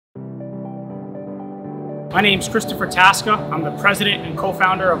My name is Christopher Tasca. I'm the president and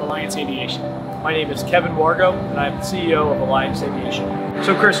co-founder of Alliance Aviation. My name is Kevin Wargo, and I'm the CEO of Alliance Aviation.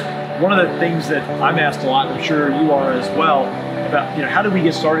 So Chris, one of the things that I'm asked a lot, and I'm sure you are as well, about how did we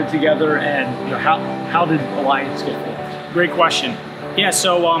get started together, and how did Alliance get formed? Great question. Yeah,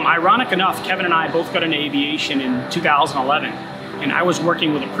 so ironic enough, Kevin and I both got into aviation in 2011, and I was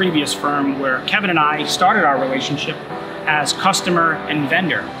working with a previous firm where Kevin and I started our relationship as customer and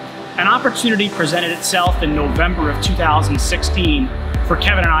vendor. An opportunity presented itself in November of 2016 for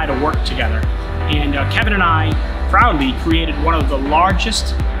Kevin and I to work together. And Kevin and I proudly created one of the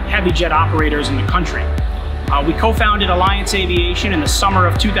largest heavy jet operators in the country. We co-founded Alliance Aviation in the summer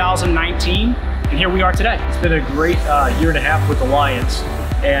of 2019, and here we are today. It's been a great year and a half with Alliance,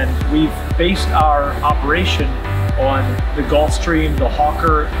 and we've based our operation on the Gulfstream, the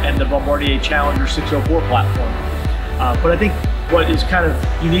Hawker, and the Bombardier Challenger 604 platform. But I think what is kind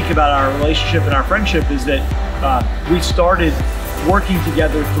of unique about our relationship and our friendship is that we started working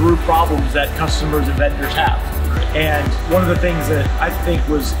together through problems that customers and vendors have. And one of the things that I think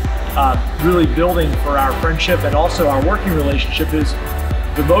was really building for our friendship and also our working relationship is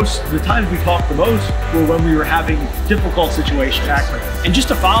the times we talked the most were when we were having difficult situations. Exactly. And just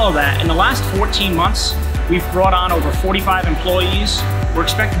to follow that, in the last 14 months, we've brought on over 45 employees. We're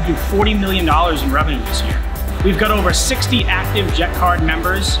expected to do $40 million in revenue this year. We've got over 60 active Jet Card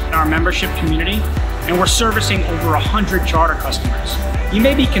members in our membership community, and we're servicing over 100 charter customers. You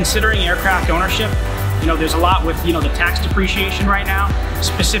may be considering aircraft ownership. There's a lot with the tax depreciation right now,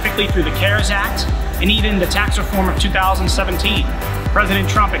 specifically through the CARES Act, and even the tax reform of 2017. President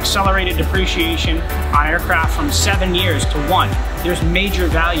Trump accelerated depreciation on aircraft from 7 years to 1. There's major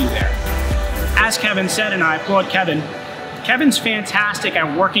value there. As Kevin said, and I applaud Kevin, Kevin's fantastic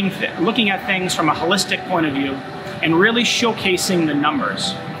at looking at things from a holistic point of view and really showcasing the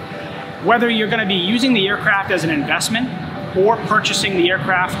numbers. Whether you're going to be using the aircraft as an investment or purchasing the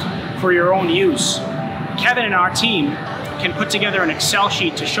aircraft for your own use, Kevin and our team can put together an Excel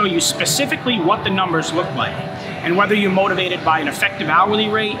sheet to show you specifically what the numbers look like. And whether you're motivated by an effective hourly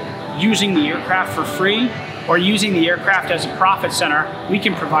rate, using the aircraft for free, or using the aircraft as a profit center, we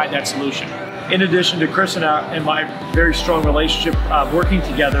can provide that solution. In addition to Chris and my very strong relationship working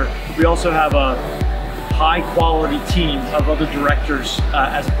together, we also have a high quality team of other directors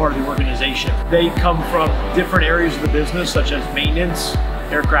as a part of the organization. They come from different areas of the business, such as maintenance,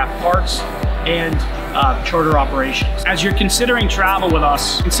 aircraft parts, and charter operations. As you're considering travel with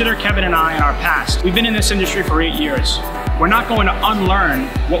us, consider Kevin and I in our past. We've been in this industry for 8 years. We're not going to unlearn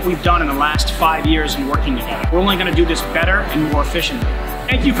what we've done in the last 5 years in working together. We're only going to do this better and more efficiently.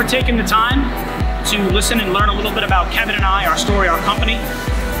 Thank you for taking the time to listen and learn a little bit about Kevin and I, our story, our company.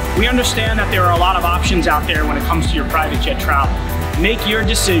 We understand that there are a lot of options out there when it comes to your private jet travel. Make your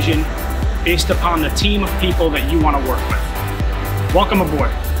decision based upon the team of people that you want to work with. Welcome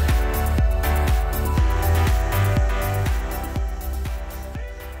aboard.